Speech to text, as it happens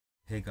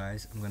Hey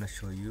guys, I'm gonna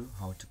show you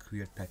how to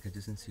create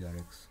packages in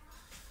CRX.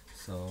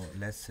 So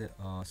let's say,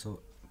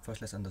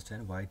 first let's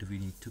understand why do we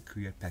need to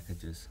create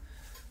packages.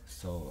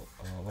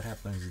 What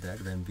happens is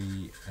that when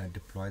we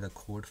deploy the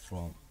code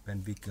from,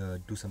 when we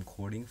do some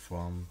coding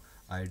from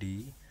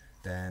IDE,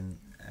 then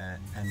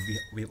and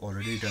we've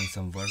already done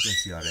some work in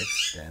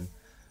CRX, then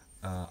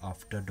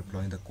after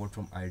deploying the code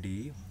from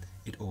IDE,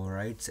 it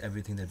overrides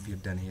everything that we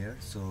have done here.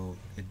 So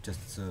it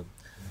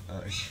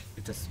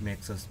just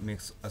makes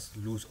us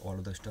lose all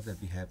of the stuff that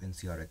we have in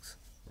CRX,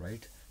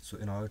 right? So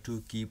in order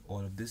to keep all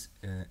of this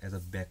as a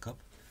backup,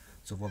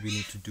 so what we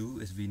need to do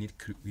is we need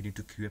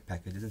to create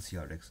packages in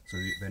CRX. So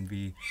when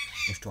we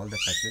install the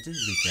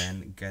packages, we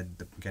can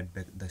get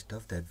back the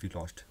stuff that we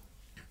lost.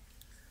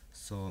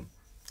 So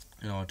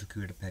in order to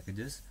create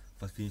packages,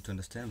 first we need to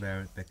understand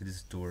where package is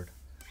stored.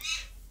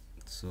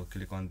 So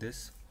click on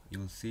this, you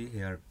will see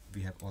here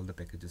we have all the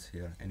packages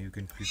here, and you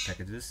can create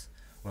packages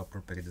or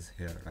upload packages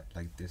here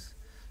like this.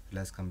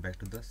 Let's come back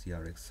to the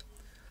CRX.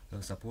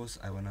 So suppose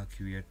I want to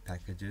create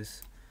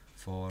packages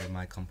for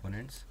my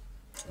components,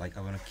 like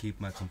I want to keep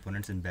my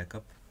components in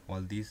backup,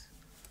 all these.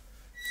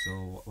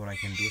 So what I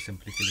can do is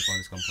simply click on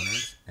these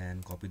components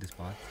and copy this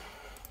path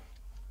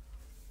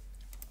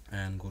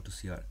and go to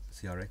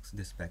CRX,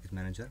 this package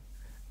manager,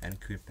 and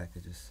create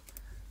packages.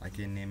 I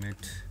can name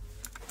it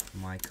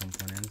my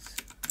components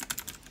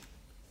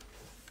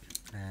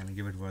and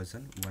give it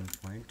version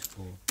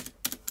 1.0.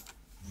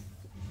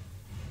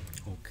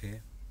 okay,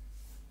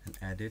 and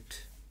add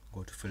it,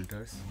 go to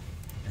filters,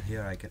 and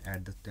here I can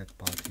add that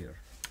path here.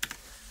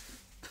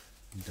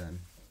 Done.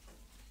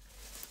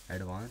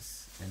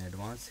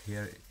 Advanced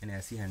here in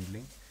SE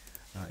handling,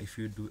 if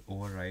you do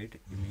override,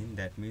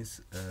 that means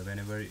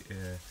whenever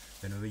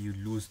you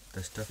lose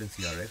the stuff in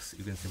CRX,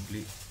 you can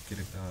simply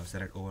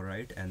select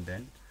override and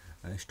then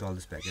install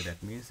this package.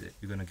 That means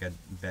you're gonna get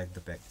back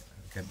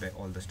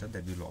all the stuff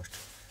that we lost,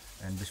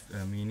 and this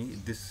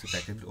meaning this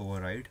package will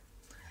override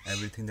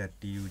everything that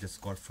you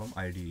just got from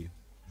IDE.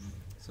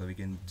 So we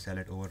can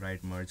select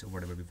override, merge, or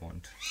whatever we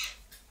want.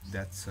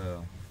 That's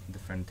a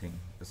different thing.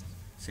 Just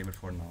save it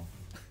for now.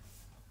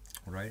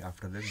 Right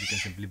after that, we can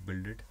simply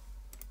build it.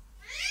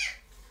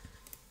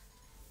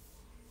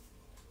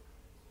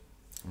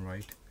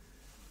 Right,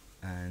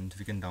 and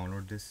we can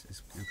download this.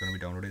 It's gonna be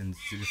downloaded in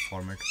this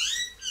format.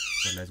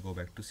 So let's go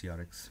back to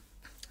CRX.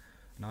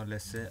 Now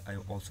let's say I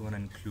also want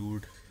to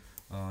include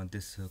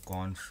this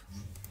conf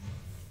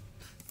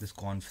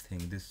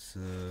thing, this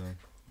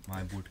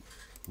my bootcamp.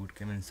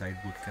 Inside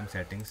bootcamp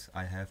settings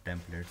I have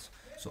templates,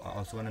 so I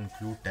also want to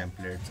include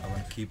templates. I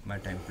want to keep my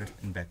templates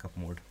in backup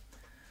mode.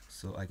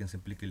 So I can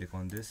simply click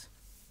on this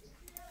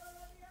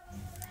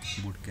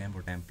bootcamp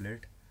or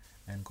template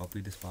and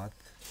copy this path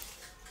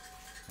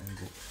and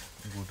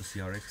go to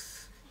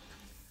CRX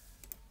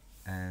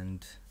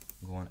and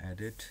go on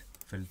edit,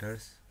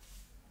 filters,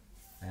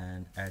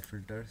 and add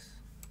filters.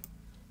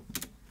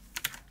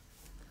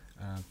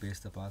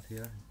 Paste the path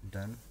here,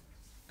 done,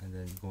 and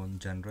then go on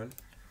general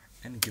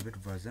and give it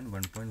version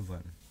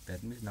 1.1.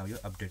 That means now you're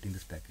updating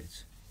this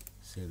package.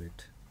 Save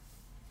it.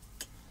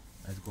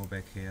 Let's go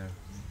back here,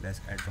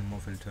 let's add one more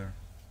filter.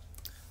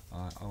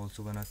 I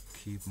also wanna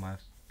keep my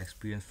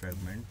experience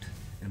fragment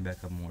in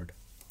backup mode.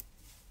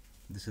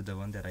 This is the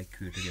one that I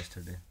created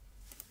yesterday,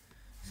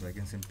 so I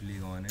can simply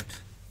go on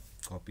it,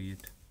 copy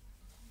it,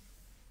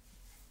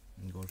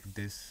 and go to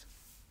this,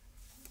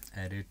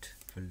 edit,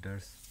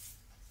 filters,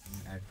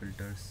 add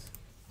filters,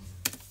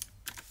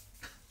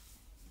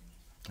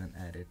 and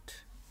add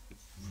it.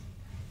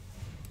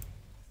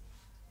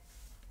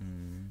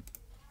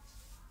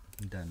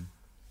 Done.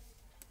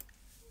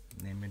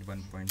 Name it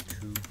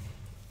 1.2.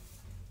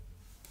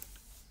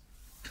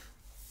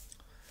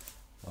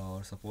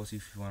 Or suppose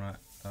if you wanna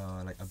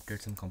like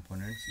update some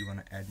components, you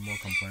wanna add more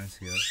components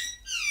here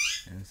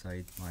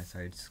inside my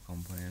sites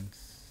components.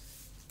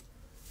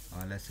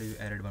 Let's say you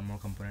added one more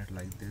component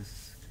like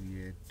this,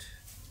 create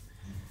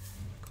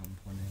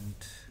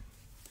component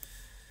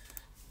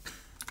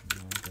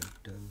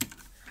title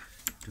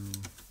to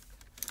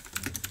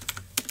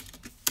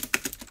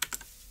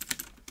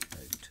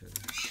title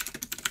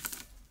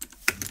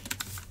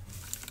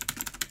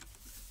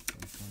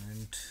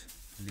component,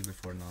 leave it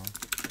for now.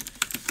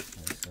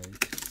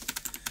 Site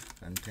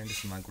content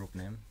is my group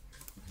name,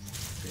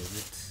 save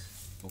it,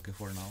 okay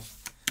for now,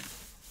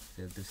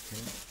 save this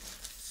thing.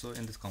 So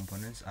in this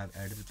components I've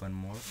added one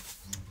more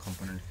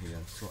component here,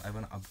 so I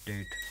want to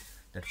update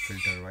that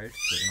filter, right?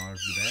 So in order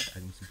to do that,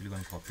 I'm simply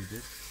going to copy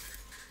this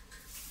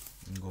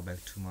and go back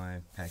to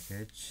my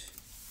package,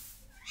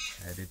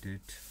 edit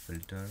it,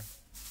 filter,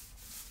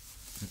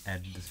 and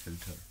add this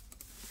filter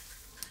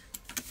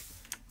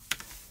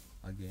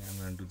again. I'm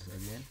going to do this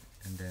again,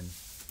 and then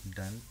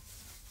done,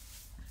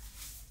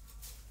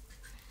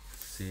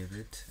 save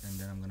it, and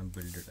then I'm going to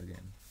build it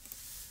again.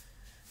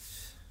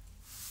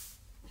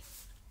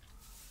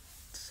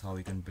 This is how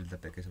you can build the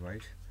package,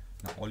 right?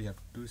 Now all you have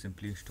to do is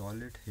simply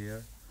install it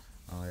here.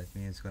 That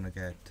means it's gonna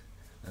get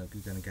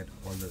you're gonna get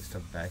all the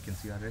stuff back in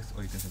CRX,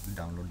 or you can simply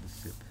download the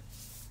zip.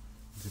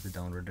 Zip is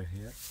downloaded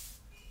here.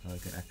 Now I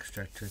can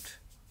extract it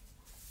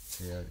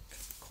here,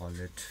 call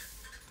it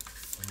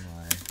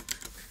my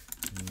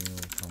new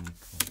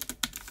components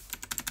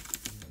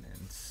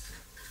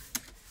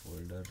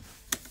folder,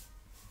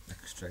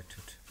 extract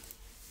it.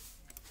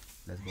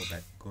 Let's go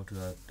back, go to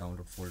the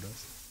download folder.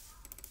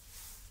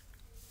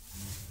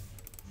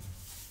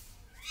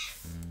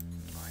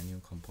 My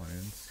new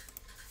components,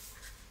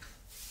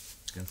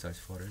 you can search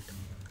for it.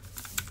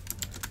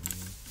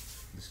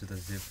 This is the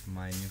zip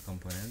my new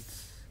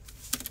components.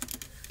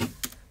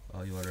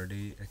 You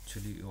already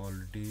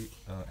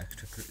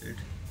extracted it,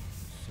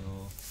 so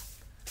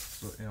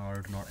in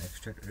order to not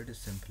extract it, is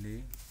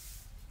simply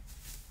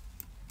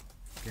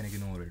can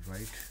ignore it,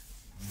 right?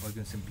 Or you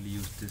can simply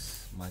use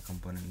this my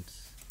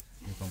components,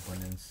 new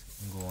components,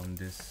 go on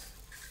this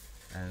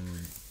and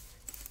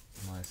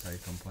my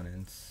side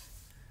components,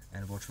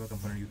 and whatever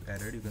component you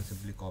added, you can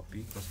simply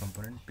copy those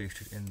component,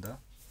 paste it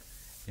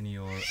in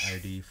your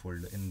IDE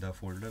folder, in the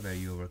folder where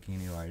you're working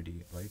in your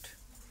IDE, right?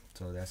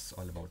 So that's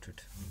all about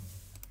it.